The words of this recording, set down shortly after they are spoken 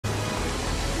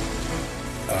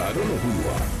I don't know who you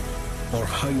are or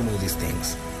how you know these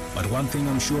things, but one thing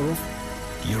I'm sure of,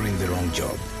 you're in the wrong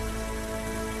job.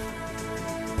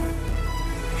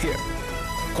 Here,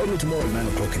 call me tomorrow at 9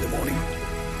 o'clock in the morning.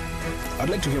 I'd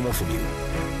like to hear more from you.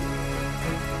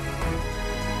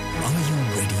 Are you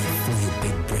ready for your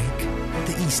big break?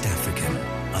 The East African,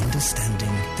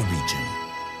 understanding the region.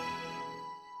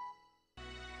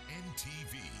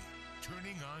 NTV,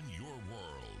 turning on your world.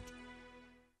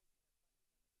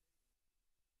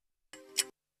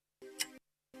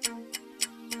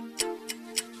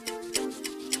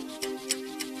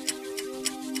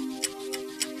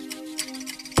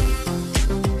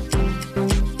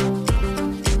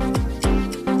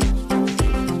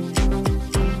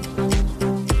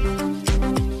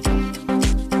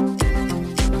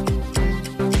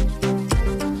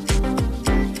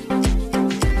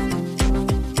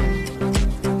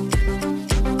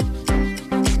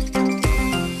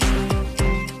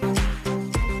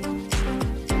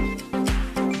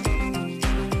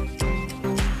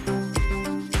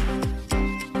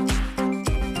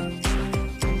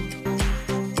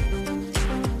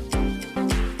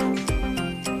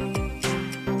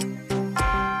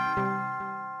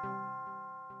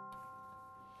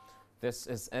 This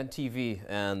is NTV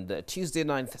and Tuesday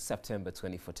 9th September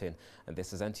 2014, and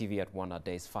this is NTV at One, our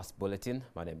day's first bulletin.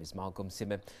 My name is Malcolm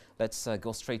Sime. Let's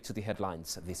go straight to the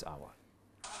headlines this hour.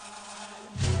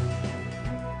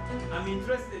 I'm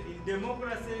interested in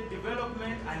democracy,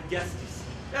 development and justice.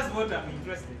 That's what I'm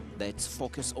interested in. Let's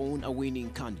focus on a winning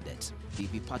candidate.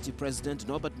 DP Party President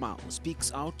Norbert Mao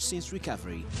speaks out since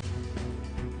recovery.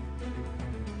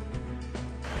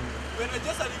 When I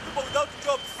just had people without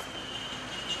jobs.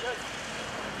 Yes.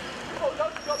 People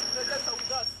without jobs, they just are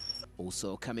with us.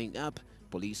 Also coming up,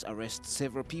 police arrest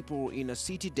several people in a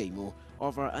city demo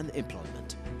over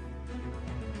unemployment.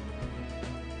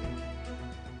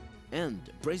 And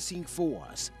bracing for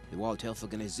us, the World Health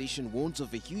Organization warns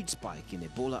of a huge spike in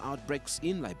Ebola outbreaks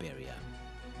in Liberia.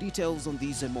 Details on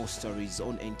these and more stories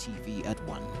on NTV at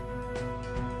 1.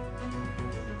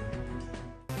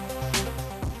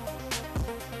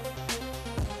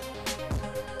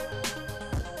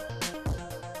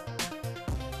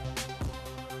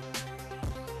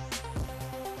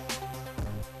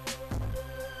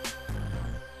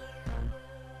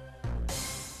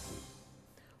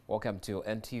 Welcome to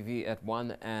NTV at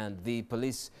 1, and the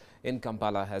police in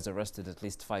Kampala has arrested at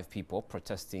least 5 people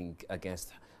protesting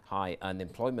against high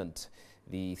unemployment.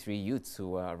 The 3 youths who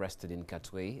were arrested in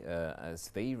Katwe as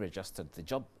they registered the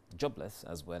jobless,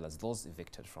 as well as those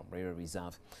evicted from Railway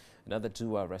Reserve. Another 2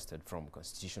 were arrested from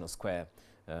Constitutional Square.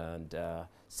 And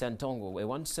Sentongo,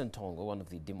 one of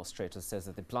the demonstrators, says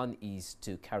that the plan is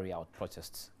to carry out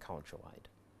protests countrywide.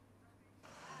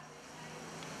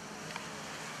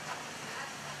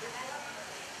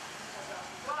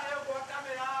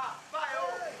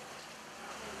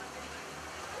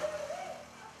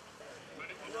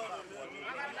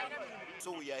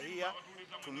 So we are here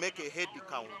to make a head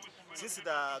count. Since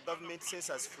the government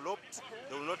census flopped,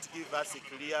 they will not give us a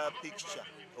clear picture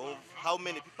of how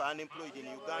many people are unemployed in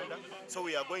Uganda. So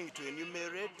we are going to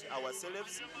enumerate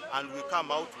ourselves and we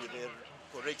come out with a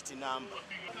correct number.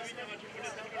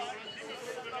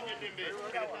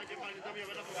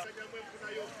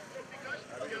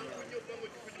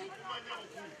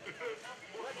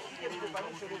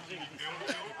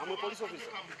 I'm a police officer.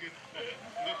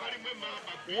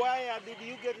 Why did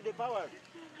you get the power?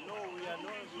 No, we are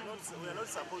not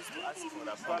supposed to ask for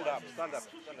that. Stand up.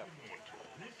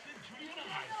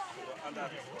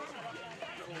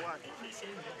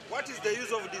 What is the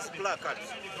use of this placard?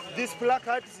 This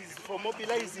placard is for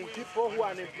mobilizing people who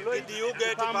are unemployed. Did you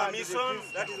get permission?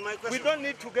 That is my question. We don't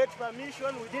need to get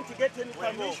permission. We didn't get any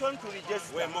permission to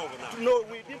register. No,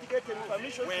 we didn't get any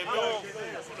permission.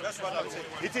 That's what I'm saying.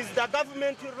 It is the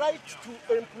government right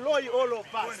to employ all of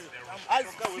us, as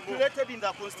stipulated in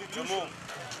the Constitution.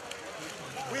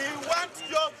 We want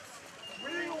jobs.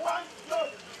 We want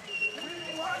jobs.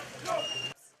 We want jobs.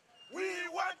 We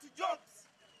want jobs.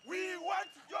 We want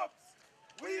jobs.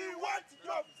 We want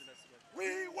jobs.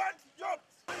 We want jobs.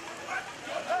 We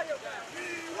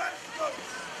want jobs.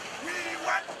 We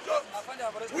want jobs.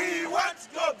 We want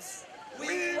jobs.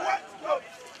 We want jobs.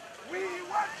 We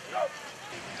want jobs.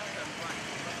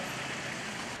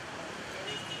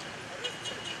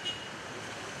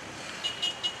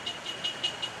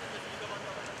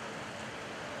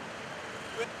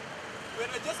 When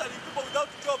I just had people without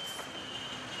jobs.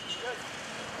 Yes.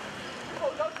 People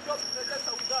without jobs, they just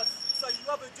are with us. So you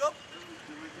have a job?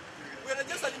 We are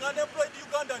just unemployed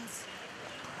Ugandans.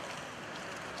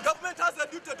 Government has a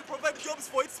duty to provide jobs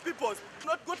for its people.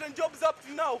 Not gotten jobs up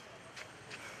to now.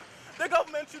 The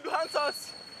government should answer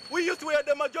us. We used to wear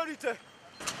the majority.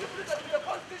 If it can be a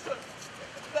constitution,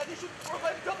 that it should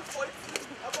provide jobs for it.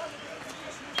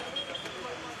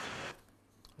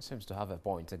 Seems to have a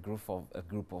point. A group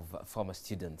of former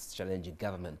students challenging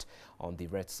government on the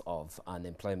rates of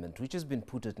unemployment, which has been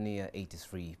put at near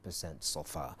 83% so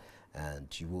far.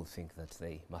 And you will think that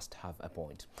they must have a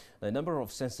point. The number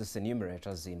of census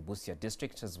enumerators in Busia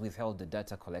district has withheld the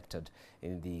data collected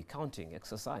in the counting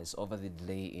exercise over the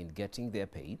delay in getting their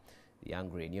pay. The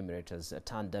angry enumerators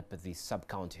turned up at the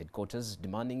sub-county headquarters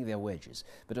demanding their wages.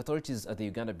 But authorities at the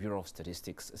Uganda Bureau of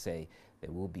Statistics say they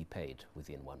will be paid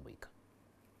within 1 week.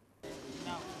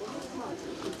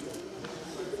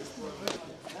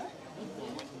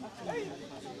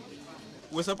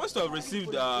 We're supposed to have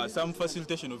received some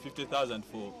facilitation of 50,000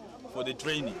 for the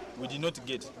training. We did not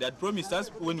get. They had promised us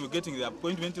when we were getting the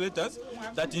appointment letters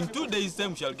that in 2 days'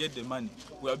 time we shall get the money.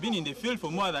 We have been in the field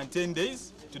for more than 10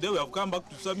 days. Today we have come back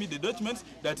to submit the documents.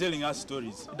 They're telling us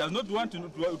stories. He does not want to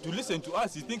listen to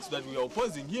us. He thinks that we are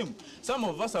opposing him. Some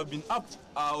of us have been up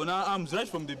on our arms right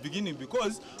from the beginning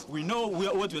because we know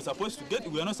what we're supposed to get.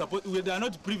 We are not they are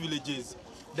not privileges.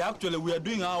 We are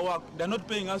doing our work. They're not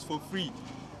paying us for free.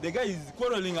 The guy is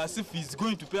quarreling as if he's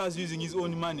going to pay us using his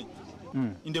own money.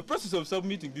 In the process of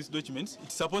submitting these documents,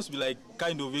 it's supposed to be like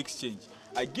kind of exchange.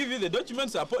 I give you the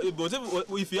documents,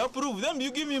 if you approve them,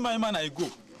 you give me my money, I go.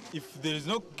 If there is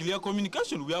no clear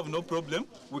communication, we have no problem.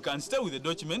 We can stay with the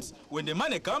documents. When the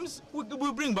money comes, we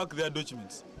bring back their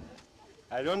documents.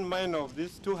 I don't mind of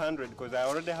this 200 because I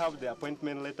already have the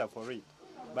appointment letter for it.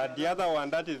 But the other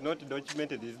one that is not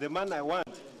documented is the man I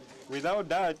want. Without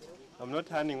that, I'm not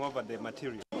handing over the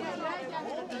material.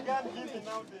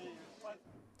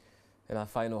 In our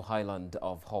final Highland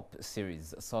of Hope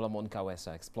series, Solomon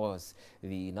Kawesa explores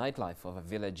the nightlife of a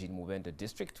village in Mubende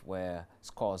district where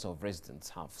scores of residents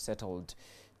have settled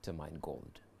to mine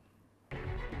gold.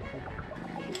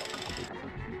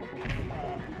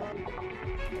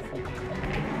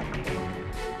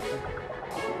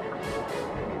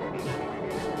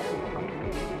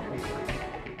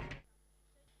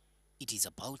 It is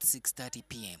about 6:30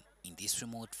 p.m. in this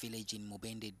remote village in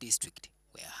Mubende district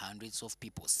where hundreds of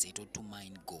people settled to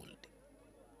mine gold.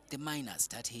 The miners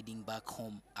start heading back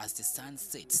home as the sun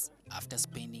sets after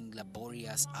spending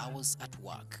laborious hours at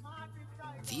work.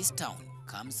 This town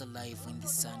comes alive when the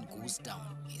sun goes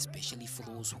down, especially for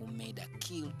those who made a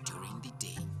kill during the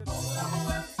day.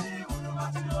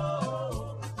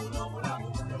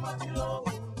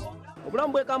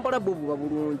 Obulambu bw'e Kampala buvuga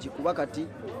bulungi kuba kati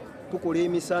tukola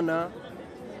emisana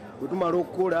bwe tumala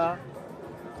okukola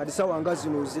kati sawa nga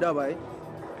zino oziraba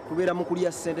tubeera mu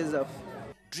kulya ssente zaffe.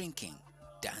 Drinking,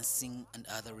 dancing and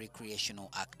other recreational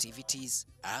activities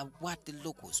are what the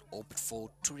locals opt for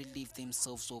to relieve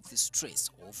themselves of the stress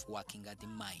of working at the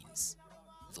mines.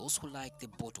 Those who like the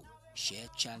bottle share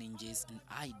challenges and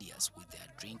ideas with their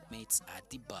drink mates at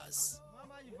the bars.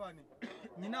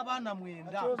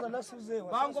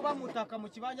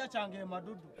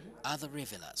 Other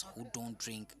revelers who don't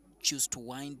drink choose to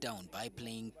wind down by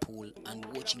playing pool and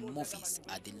watching movies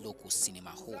at the local cinema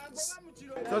halls.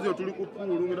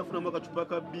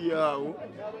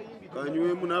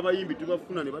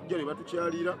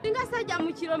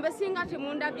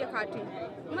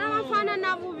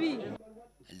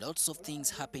 Lots of things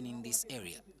happen in this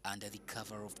area under the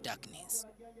cover of darkness.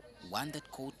 One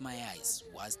that caught my eyes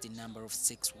was the number of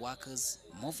sex workers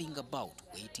moving about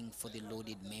waiting for the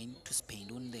loaded men to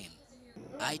spend on them.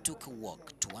 I took a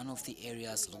walk to one of the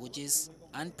area's lodges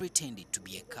and pretended to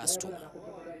be a customer.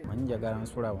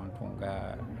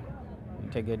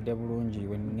 Ntegedde bulungi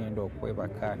we ngenda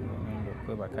okwebaka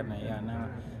naye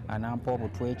anampa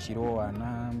obutwa ekiro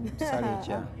anasala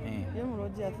ekya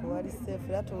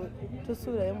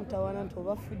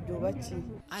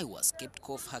I was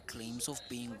skeptical of her claims of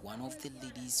being one of the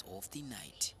ladies of the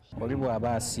night. oli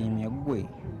bw'aba asiimye gwe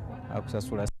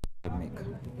akusasula mmeka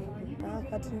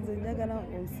kati nze njagala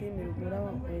onsiimire gwe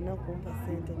olina kumpa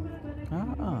ssente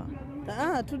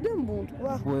tudde mu buntu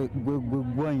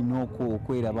gwe alina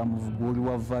okweraba oli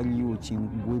wa value ki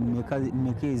gwe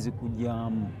mmeka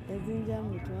ezikujyamu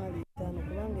ezinjamu 5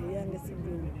 kubanga eyange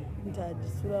sidde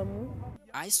ntagisulamu.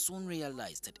 I soon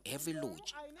realized that every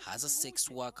lodge has a sex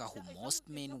worker who most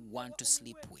men want to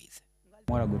sleep with.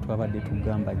 Mwala gwe twabadde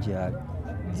tugamba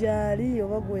gyali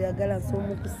oba gw'oyagala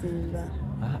ns'omukusinga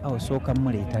osooka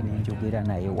muleeta n'enjogera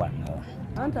naye wano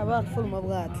anti aba akufuluma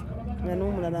bw'ati nga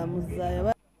n'omulala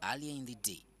amuzzaayo. Earlier in the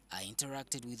day, I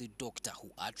interacted with a doctor who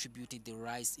attributed the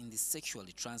rise in the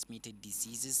sexually transmitted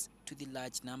diseases to the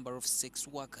large number of sex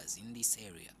workers in this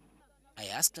area. I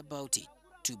asked about it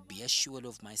to be assured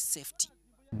of my safety,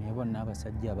 naye bonna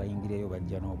abasajja abayingirayo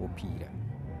bajja n'obupiira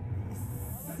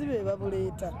si be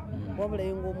babuleeta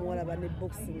wabulayo ng'omuwala bane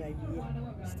boxi nga ye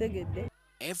kitegedde.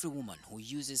 Every woman who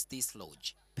uses this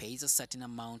lodge pays a certain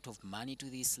amount of money to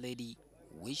this lady,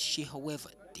 which she, however,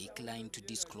 declined to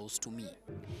disclose to me.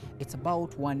 It's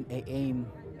about 1 a.m.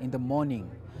 in the morning,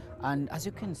 and as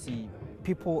you can see,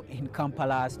 people in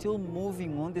Kampala are still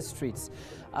moving on the streets,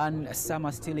 and some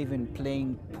are still even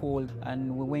playing pool,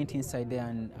 and we went inside there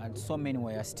and so many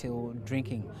were still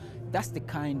drinking. That's the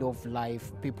kind of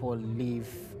life people live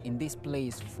in this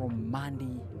place from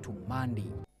Monday to Monday.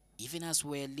 Even as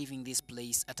we're leaving this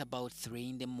place at about 3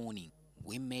 in the morning,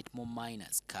 we met more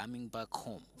miners coming back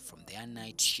home from their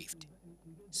night shift.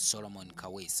 Solomon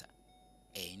Kawesa,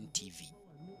 NTV.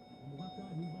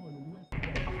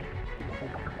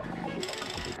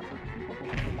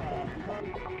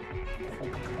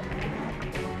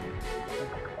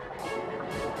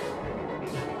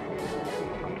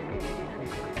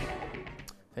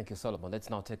 Thank you, Solomon. Let's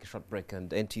now take a short break, and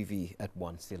NTV at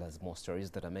One still has more stories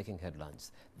that are making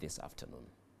headlines this afternoon.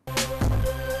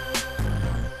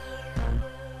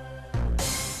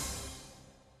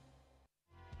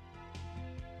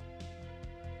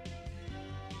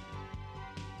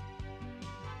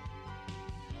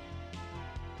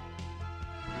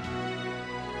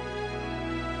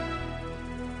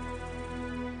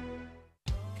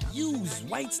 Use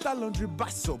White Star Laundry Bar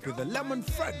Soap with a lemon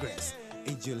fragrance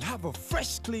and you'll have a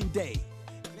fresh, clean day.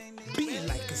 Be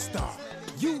like a star.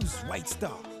 Use White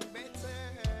Star.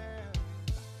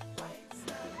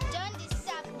 Don't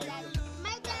disturb Dad.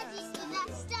 My daddy is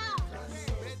a star.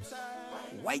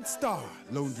 White Star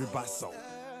Laundry Bar Soap.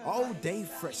 All day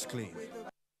fresh clean.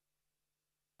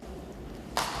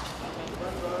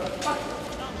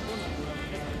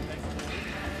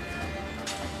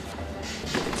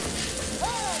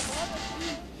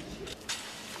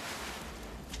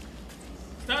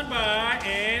 Stand by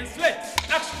and split.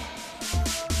 Action.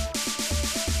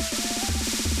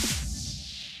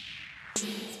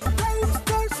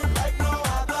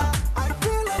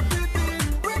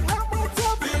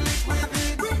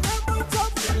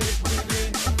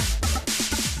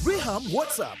 Rehab,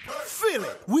 what's up? Feel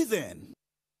it within.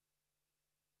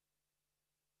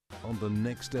 On the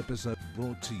next episode,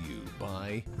 brought to you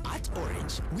by... At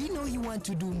Orange, we know you want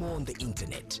to do more on the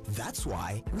internet. That's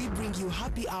why we bring you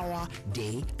happy hour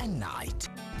day and night.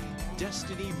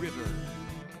 Destiny River.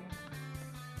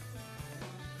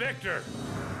 Victor!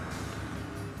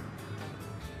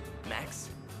 Max,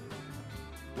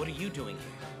 what are you doing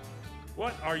here?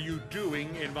 What are you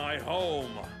doing in my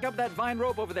home? Pick up that vine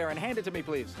rope over there and hand it to me,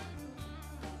 please.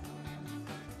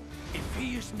 If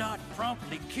he is not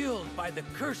promptly killed by the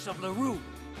curse of LaRue,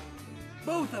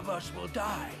 both of us will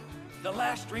die. The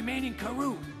last remaining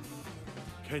Karoo.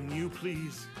 Can you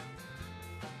please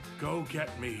go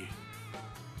get me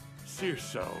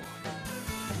Cirso?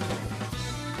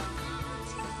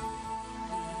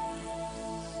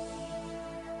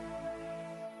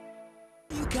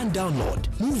 You can download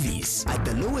movies at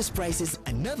the lowest prices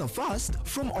and never fast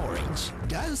from Orange.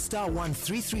 Dial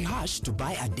 *133# to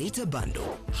buy a data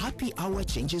bundle. Happy hour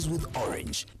changes with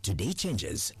Orange. Today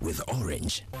changes with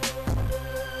Orange.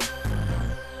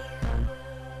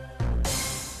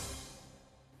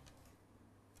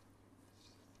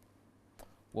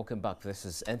 Welcome back. This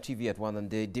is NTV at One, and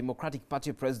the Democratic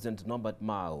Party President Norbert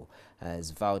Mao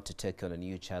has vowed to take on a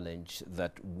new challenge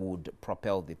that would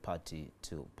propel the party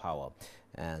to power.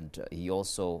 And he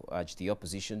also urged the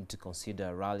opposition to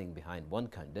consider rallying behind one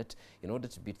candidate in order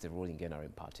to beat the ruling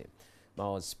NRM party.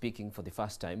 Mao was speaking for the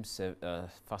first time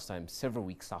several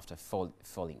weeks after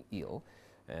falling ill,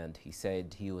 and he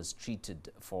said he was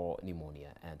treated for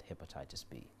pneumonia and hepatitis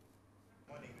B.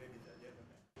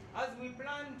 As we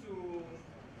plan to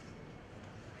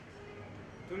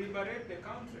liberate the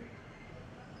country,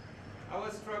 our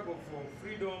struggle for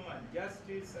freedom and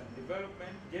justice and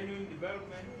development, genuine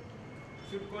development,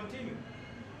 should continue.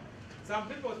 Some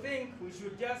people think we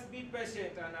should just be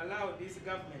patient and allow this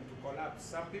government to collapse.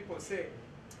 Some people say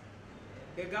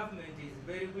the government is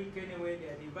very weak anyway, they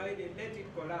are divided, let it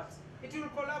collapse. It will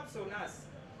collapse on us.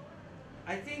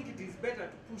 I think it is better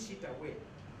to push it away.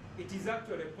 It is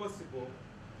actually possible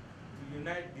to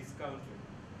unite this country.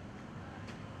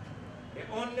 The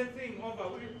only thing over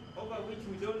which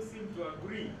we don't seem to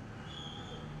agree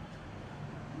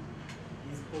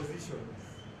is positions.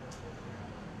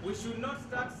 We should not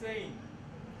start saying,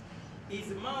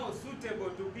 is Mao suitable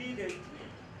to be the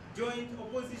joint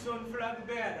opposition flag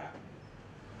bearer?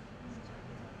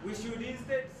 We should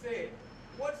instead say,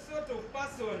 what sort of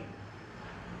person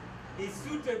is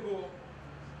suitable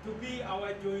to be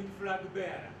our joint flag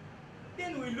bearer?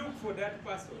 then we look for that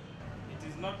person. It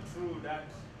is not true that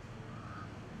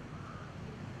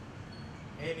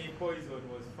any poison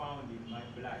was found in my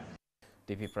blood.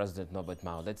 DP President Norbert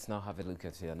Mao. Let's now have a look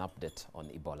at an update on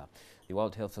Ebola. The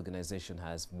World Health Organization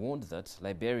has warned that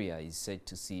Liberia is said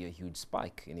to see a huge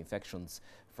spike in infections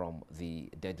from the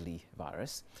deadly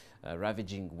virus,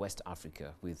 ravaging West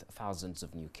Africa with thousands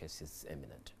of new cases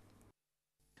imminent.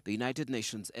 The United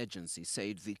Nations agency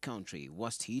said the country,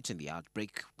 worst hit in the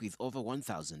outbreak with over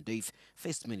 1,000 deaths,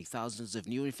 faced many thousands of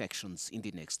new infections in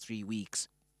the next 3 weeks.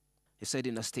 He said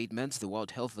in a statement the World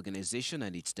Health Organization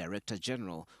and its Director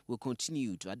General will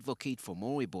continue to advocate for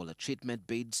more Ebola treatment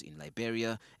beds in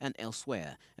Liberia and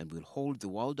elsewhere and will hold the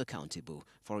world accountable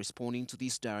for responding to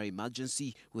this dire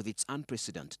emergency with its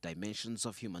unprecedented dimensions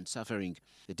of human suffering.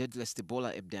 The deadliest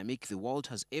Ebola epidemic the world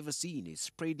has ever seen is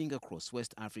spreading across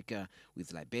West Africa,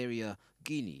 with Liberia,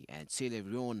 Guinea and Sierra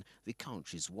Leone the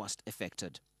countries worst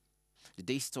affected. The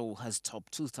death toll has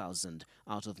topped 2,000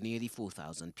 out of nearly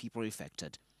 4,000 people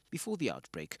affected. Before the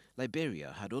outbreak,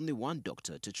 Liberia had only one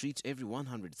doctor to treat every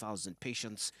 100,000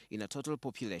 patients in a total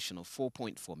population of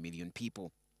 4.4 million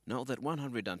people. Now that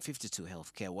 152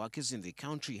 healthcare workers in the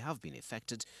country have been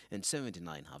affected and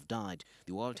 79 have died,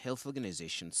 the World Health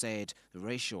Organization said the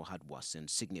ratio had worsened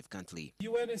significantly.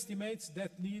 The UN estimates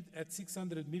that need at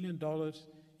 $600 million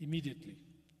immediately.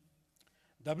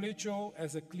 WHO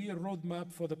has a clear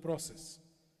roadmap for the process.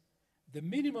 The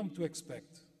minimum to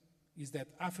expect is that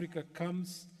Africa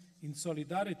comes in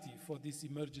solidarity for this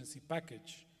emergency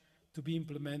package to be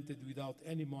implemented without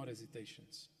any more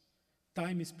hesitations.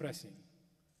 Time is pressing.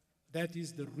 That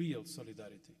is the real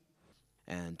solidarity.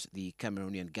 And the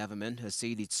Cameroonian government has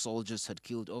said its soldiers had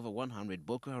killed over 100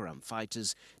 Boko Haram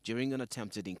fighters during an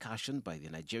attempted incursion by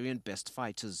the Nigerian-based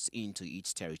fighters into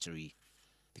its territory.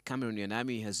 The Cameroonian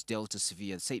army has dealt a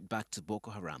severe setback to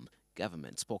Boko Haram.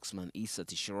 Government spokesman Issa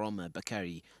Tishiroma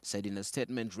Bakari said in a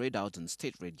statement read out on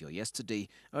state radio yesterday,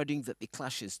 adding that the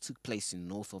clashes took place in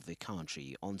north of the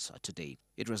country on Saturday.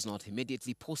 It was not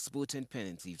immediately possible to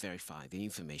independently verify the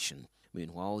information.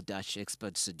 Meanwhile, Dutch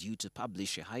experts are due to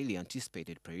publish a highly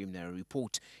anticipated preliminary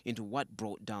report into what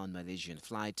brought down Malaysian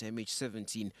flight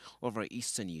MH17 over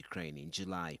eastern Ukraine in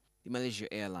July. The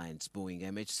Malaysia Airlines Boeing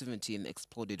MH17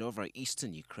 exploded over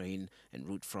eastern Ukraine en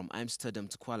route from Amsterdam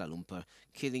to Kuala Lumpur,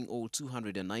 killing all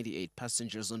 298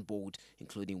 passengers on board,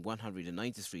 including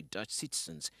 193 Dutch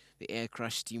citizens. The air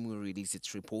crash team will release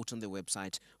its report on the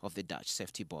website of the Dutch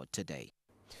Safety Board today.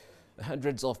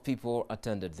 Hundreds of people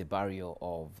attended the burial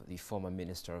of the former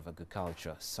Minister of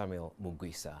Agriculture, Samuel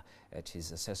Mugwisa, at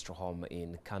his ancestral home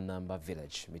in Kanamba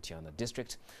Village, Mityana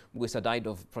District. Mugwisa died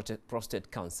of prostate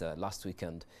cancer last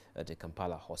weekend at the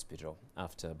Kampala hospital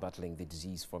after battling the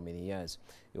disease for many years.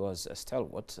 He was a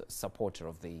stalwart supporter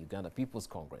of the Uganda People's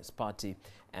Congress Party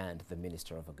and the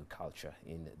Minister of Agriculture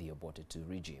in the Obote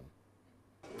regime.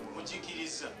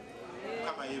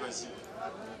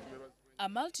 A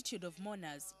multitude of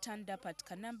mourners turned up at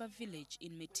Kanamba village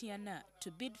in Mityana to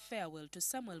bid farewell to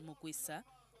Samuel Mugwisa,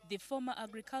 the former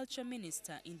agriculture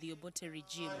minister in the Obote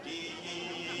regime.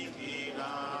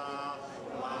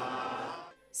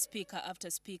 Speaker after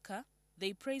speaker,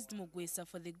 they praised Mugwisa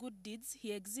for the good deeds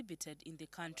he exhibited in the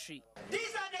country.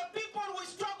 These are the people we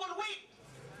struggle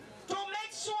with to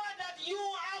make sure that you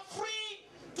are free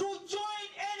to join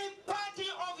any party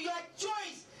of your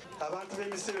choice. Abantu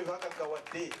b'emisebe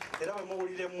bagagawadde era bwe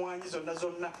muwulira emmwanyi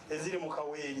zonna eziri mu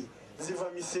kaweeri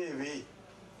ziva misebe.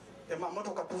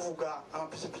 Emmotoka tuvuga,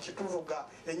 amapikipiki tuvuga,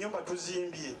 ennyumba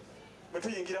tuzimbye, bwe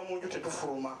tuyingira mu nju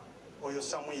tetufuluma. Oyo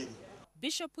Samwiri.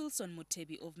 Bishop Wilson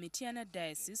Mutebi of Mityana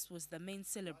Diocese was the main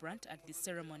celebrant at the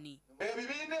ceremony.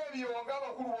 Ebibiina ebyo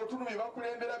ng'abakulu b'otuntu bye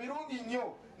bakulembera birungi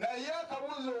nnyo naye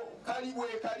akabuuzo kali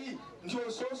bwe kali nti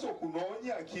osoose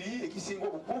okunoonya kiri ekisinga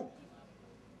obukulu.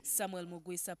 Samuel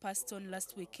Mugwisa passed on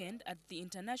last weekend at the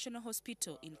International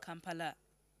Hospital in Kampala.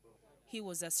 He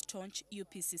was a staunch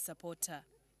UPC supporter.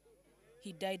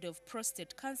 He died of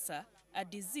prostate cancer, a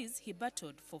disease he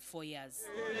battled for 4 years.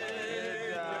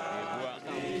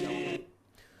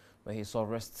 May his soul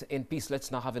rest in peace.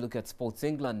 Let's now have a look at sports.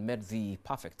 England made the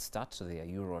perfect start to their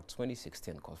Euro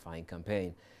 2016 qualifying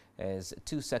campaign as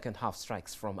 2 second-half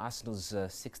strikes from Arsenal's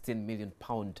 £16 million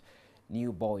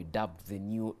new boy, dubbed the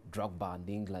new Drogba, and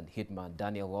England hitman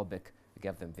Daniel Welbeck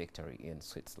gave them victory in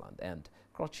Switzerland. And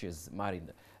Croatia's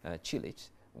Marin Cilic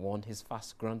won his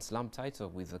first Grand Slam title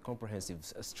with a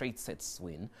comprehensive straight sets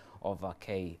win over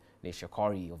Kei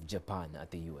Nishikori of Japan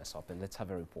at the US Open. Let's have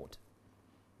a report.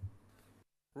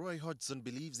 Roy Hodgson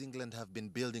believes England have been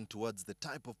building towards the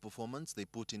type of performance they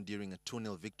put in during a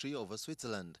 2-0 victory over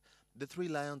Switzerland. The Three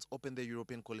Lions opened their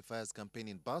European qualifiers campaign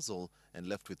in Basel and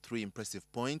left with 3 impressive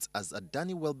points as a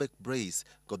Danny Welbeck brace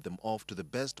got them off to the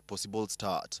best possible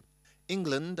start.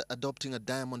 England, adopting a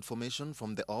diamond formation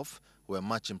from the off, were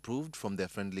much improved from their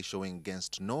friendly showing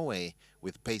against Norway,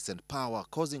 with pace and power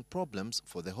causing problems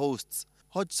for the hosts.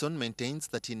 Hodgson maintains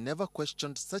that he never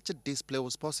questioned such a display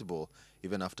was possible,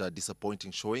 even after a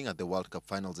disappointing showing at the World Cup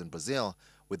finals in Brazil,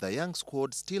 with the young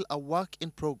squad still a work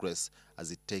in progress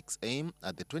as it takes aim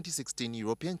at the 2016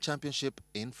 European Championship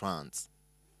in France.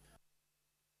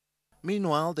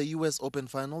 Meanwhile, the US Open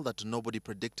final that nobody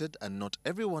predicted and not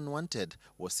everyone wanted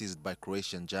was seized by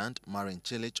Croatian giant Marin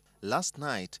Cilic last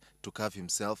night to carve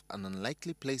himself an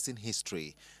unlikely place in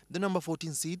history. The number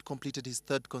 14 seed completed his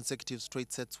 3rd consecutive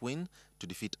straight sets win to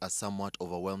defeat a somewhat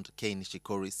overwhelmed Kei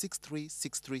Nishikori 6-3,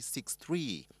 6-3,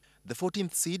 6-3. The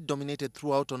 14th seed dominated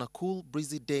throughout on a cool,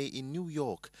 breezy day in New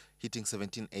York, hitting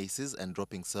 17 aces and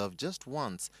dropping serve just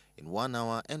once in 1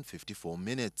 hour and 54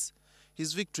 minutes.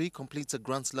 His victory completes a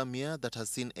Grand Slam year that has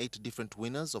seen 8 different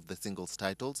winners of the singles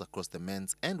titles across the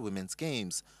men's and women's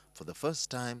games for the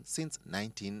first time since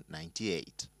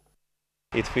 1998.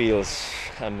 It feels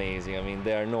amazing. I mean,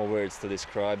 there are no words to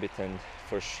describe it, and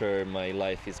for sure my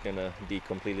life is gonna be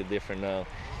completely different now.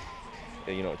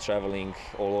 You know, traveling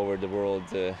all over the world,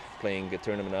 playing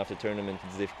tournament after tournament,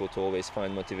 it's difficult to always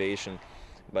find motivation.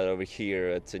 But over here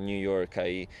at New York,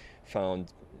 I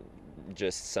found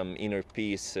just some inner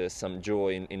peace, some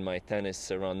joy in my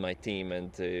tennis around my team,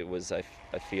 and it was, I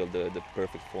feel, the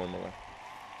perfect formula.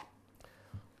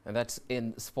 And that's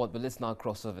in sport, but let's now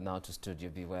cross over now to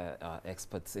Studio B, where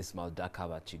experts Ismail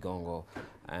Dakaba Chigongo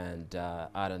and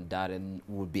Aaron Darren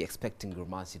would be expecting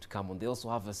Grumasi to come on. They also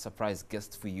have a surprise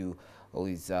guest for you, who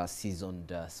is a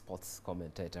seasoned sports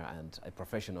commentator and a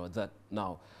professional at that.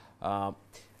 Now,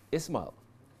 Ismail,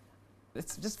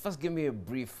 let's just first give me a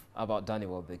brief about Danny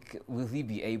Welbeck. Will he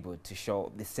be able to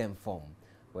show the same form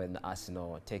when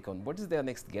Arsenal take on, what is their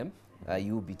next game?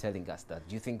 You'll be telling us that.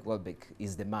 Do you think Welbeck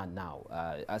is the man now?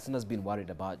 Arsenal's been worried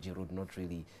about Giroud not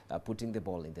really putting the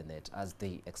ball in the net as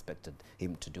they expected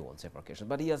him to do on several occasions.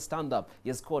 But he has stand up, he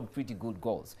has scored pretty good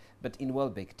goals. But in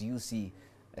Welbeck, do you see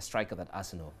a striker that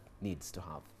Arsenal needs to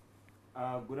have?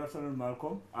 Good afternoon,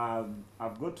 Malcolm.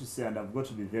 I've got to say, and I've got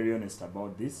to be very honest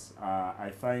about this,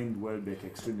 I find Welbeck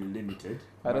extremely limited.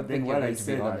 I don't think you're going to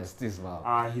be honest as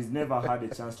well. He's never had a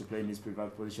chance to play in his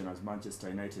preferred position as Manchester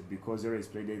United, because he always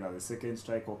played either the second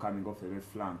striker or coming off the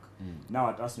left flank. Now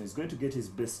at Arsenal, he's going to get his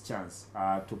best chance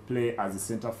to play as a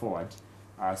centre forward,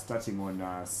 starting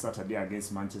on Saturday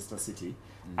against Manchester City.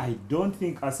 I don't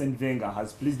think Arsene Wenger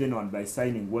has pleased anyone by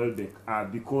signing Welbeck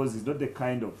because he's not the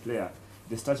kind of player,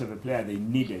 the stature of a player they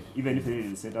needed, even if they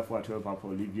needed a centre forward to help out for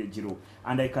Olivier Giroud.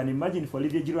 And I can imagine if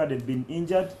Olivier Giroud hadn't been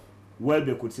injured,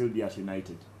 Welbeck could still be at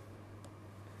United.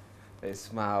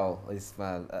 Ismail, as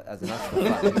an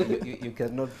Arsenal fan, you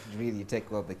cannot really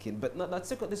take Welbeck in. But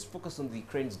let's focus on the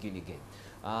Cranes-Guinea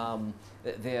game.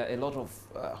 There are a lot of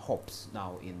hopes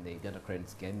now in the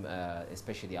Ghana-Cranes game,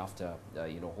 especially after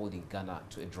holding Ghana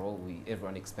to a draw.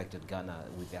 Everyone expected Ghana,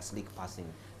 with their slick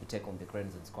passing, to take on the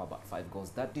Cranes and score about 5 goals.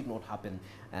 That did not happen,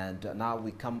 and now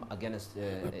we come against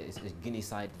a Guinea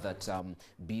side that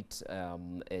beat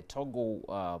a Togo,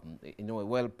 a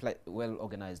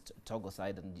well-organized Togo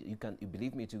side, and you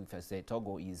believe me too if I say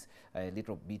Togo is a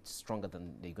little bit stronger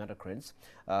than the Uganda Cranes.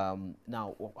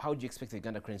 Now, how do you expect the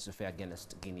Uganda Cranes to fare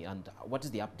against Guinea, and what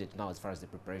is the update now as far as the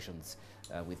preparations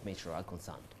with Metro are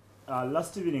concerned?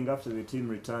 Last evening, after the team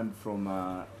returned from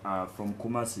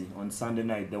Kumasi on Sunday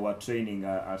night, they were training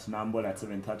at Nambola at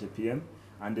 7:30 p.m.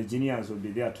 and the Guineans will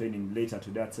be there training later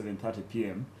today at 7:30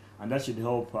 p.m. and that should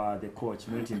help the coach,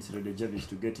 Milton Sredejevic,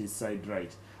 to get his side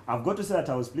right. I've got to say that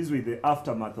I was pleased with the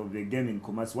aftermath of the game in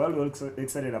Kumasi. While we were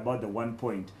excited about the 1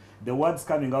 point, the words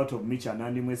coming out of Mitch and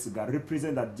Andy Mwesiga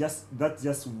represent that that's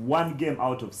just 1 game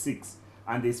out of 6,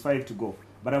 and there's 5 to go.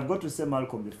 But I've got to say,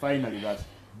 Malcolm, finally,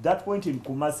 that point in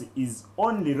Kumasi is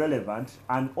only relevant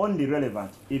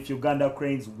if Uganda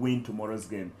Cranes win tomorrow's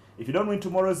game. If you don't win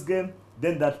tomorrow's game,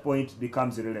 then that point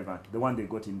becomes irrelevant, the one they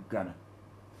got in Ghana.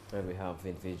 Well, we have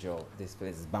individual, this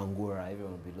place is Bangura,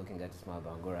 everyone will be looking at Ismail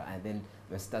Bangura, and then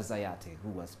Mr. Zayate,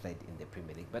 who has played in the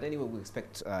Premier League. But anyway, we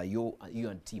expect you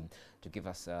and team to give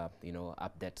us,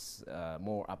 updates,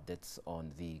 more updates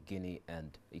on the Guinea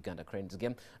and Uganda Cranes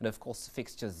game. And of course,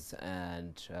 fixtures,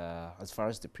 and as far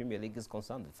as the Premier League is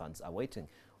concerned, the fans are waiting.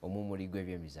 Omumuri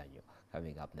Gwevye Mizanyo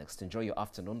coming up next. Enjoy your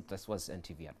afternoon. This was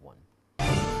NTV at 1.